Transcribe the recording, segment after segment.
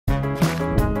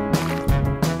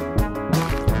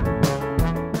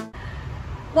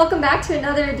Welcome back to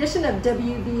another edition of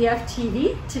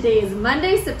WBFTV. Today is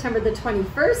Monday, September the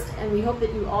 21st, and we hope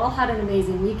that you all had an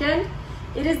amazing weekend.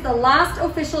 It is the last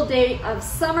official day of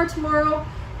summer tomorrow,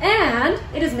 and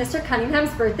it is Mr.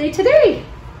 Cunningham's birthday today.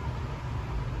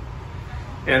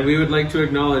 And we would like to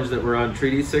acknowledge that we're on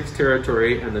Treaty 6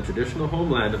 territory and the traditional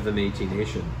homeland of the Métis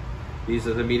Nation. These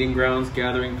are the meeting grounds,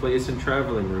 gathering place, and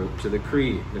traveling route to the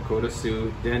Cree, Nakota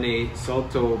Sioux, Dene,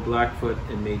 Saulteaux, Blackfoot,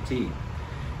 and Métis.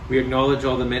 We acknowledge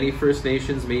all the many First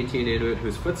Nations, Métis, and Inuit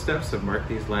whose footsteps have marked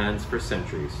these lands for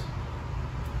centuries.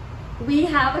 We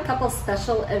have a couple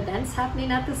special events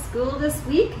happening at the school this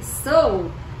week. So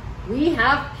we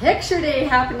have Picture Day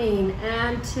happening,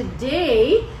 and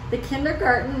today the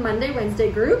kindergarten Monday,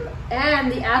 Wednesday group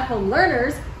and the at-home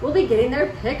learners will be getting their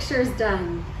pictures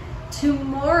done.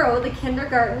 Tomorrow, the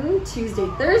kindergarten Tuesday,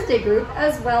 Thursday group,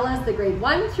 as well as the grade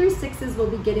 1 through 6s will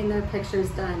be getting their pictures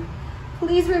done.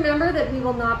 Please remember that we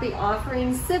will not be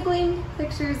offering sibling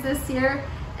pictures this year,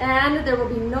 and there will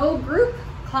be no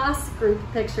class group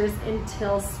pictures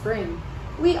until spring.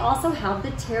 We also have the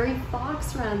Terry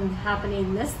Fox Run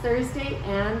happening this Thursday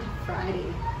and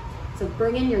Friday. So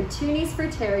bring in your toonies for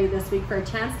Terry this week for a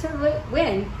chance to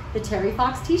win the Terry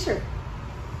Fox t-shirt.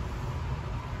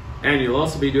 And you'll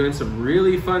also be doing some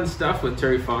really fun stuff with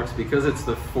Terry Fox because it's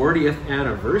the 40th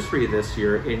anniversary this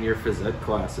year in your phys ed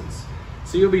classes.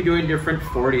 So you'll be doing different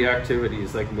 40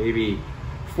 activities, like maybe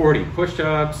 40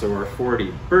 push-ups or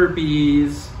 40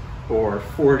 burpees or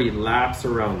 40 laps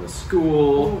around the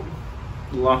school.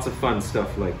 Ooh. Lots of fun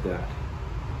stuff like that.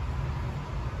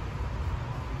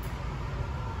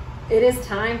 It is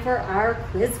time for our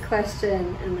quiz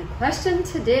question. And the question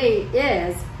today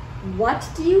is, what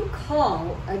do you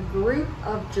call a group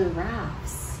of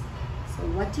giraffes? So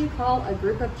what do you call a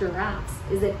group of giraffes?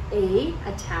 Is it A,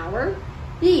 a tower,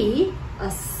 B, a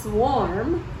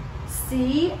swarm,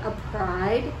 C, a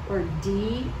pride, or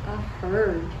D, a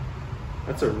herd?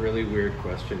 That's a really weird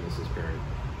question, Mrs. Perry.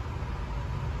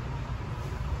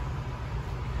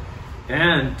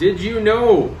 And did you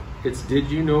know, it's Did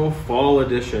You Know Fall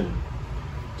Edition.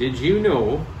 Did you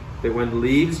know that when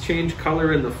leaves change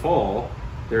color in the fall,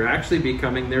 they're actually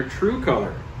becoming their true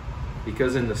color?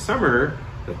 Because in the summer,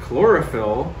 the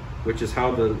chlorophyll, which is how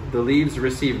the leaves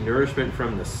receive nourishment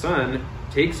from the sun,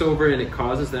 takes over and it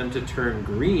causes them to turn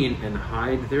green and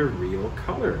hide their real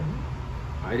color.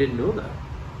 I didn't know that.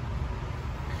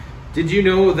 Did you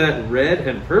know that red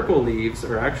and purple leaves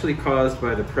are actually caused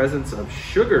by the presence of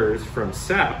sugars from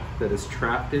sap that is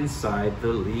trapped inside the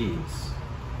leaves?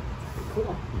 Cool.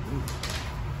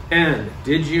 Mm-hmm. And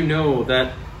did you know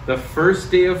that the first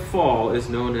day of fall is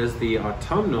known as the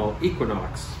autumnal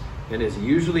equinox and is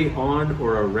usually on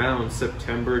or around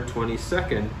September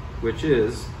 22nd, which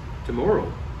is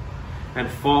tomorrow. And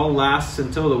fall lasts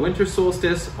until the winter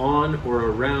solstice on or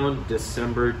around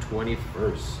December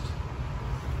 21st.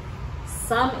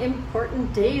 Some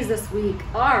important days this week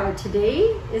are, today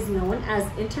is known as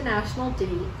International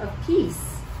Day of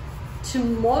Peace.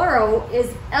 Tomorrow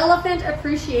is Elephant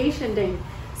Appreciation Day.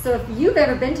 So if you've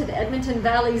ever been to the Edmonton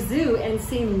Valley Zoo and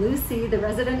seen Lucy, the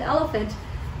resident elephant,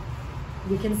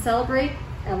 we can celebrate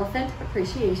Elephant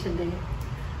Appreciation Day.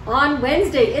 On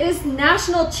Wednesday, it is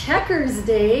National Checkers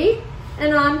Day,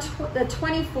 and on the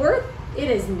 24th, it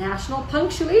is National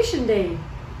Punctuation Day!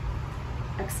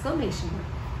 Exclamation mark.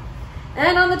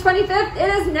 And on the 25th, it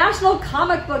is National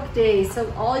Comic Book Day.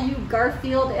 So all you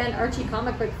Garfield and Archie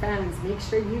comic book fans, make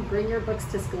sure you bring your books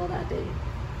to school that day.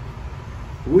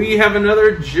 We have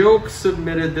another joke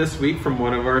submitted this week from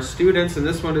one of our students, and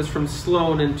this one is from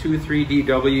Sloan in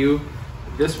 23DW.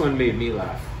 This one made me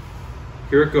laugh.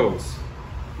 Here it goes.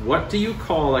 What do you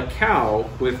call a cow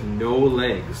with no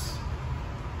legs?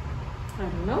 I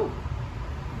don't know.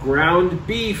 Ground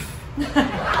beef.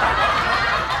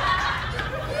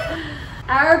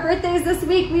 Our birthdays this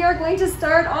week, we are going to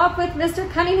start off with Mr.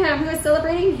 Cunningham, who is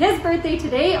celebrating his birthday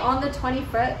today on the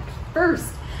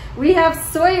 21st. We have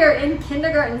Sawyer in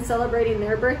kindergarten celebrating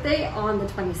their birthday on the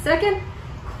 22nd.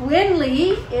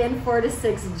 Quinley in 4 to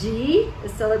 6G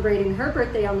is celebrating her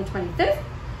birthday on the 25th.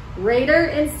 Raider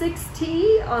in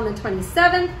 6T on the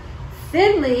 27th.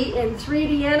 Finley in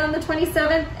 3DN on the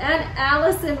 27th. And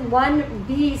Alice in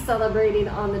 1B celebrating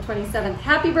on the 27th.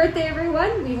 Happy birthday,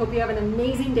 everyone. We hope you have an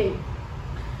amazing day.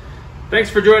 Thanks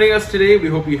for joining us today. We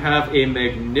hope you have a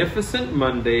magnificent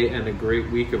Monday and a great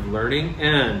week of learning.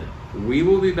 And we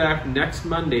will be back next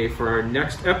Monday for our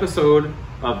next episode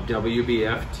of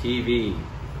WBFTV.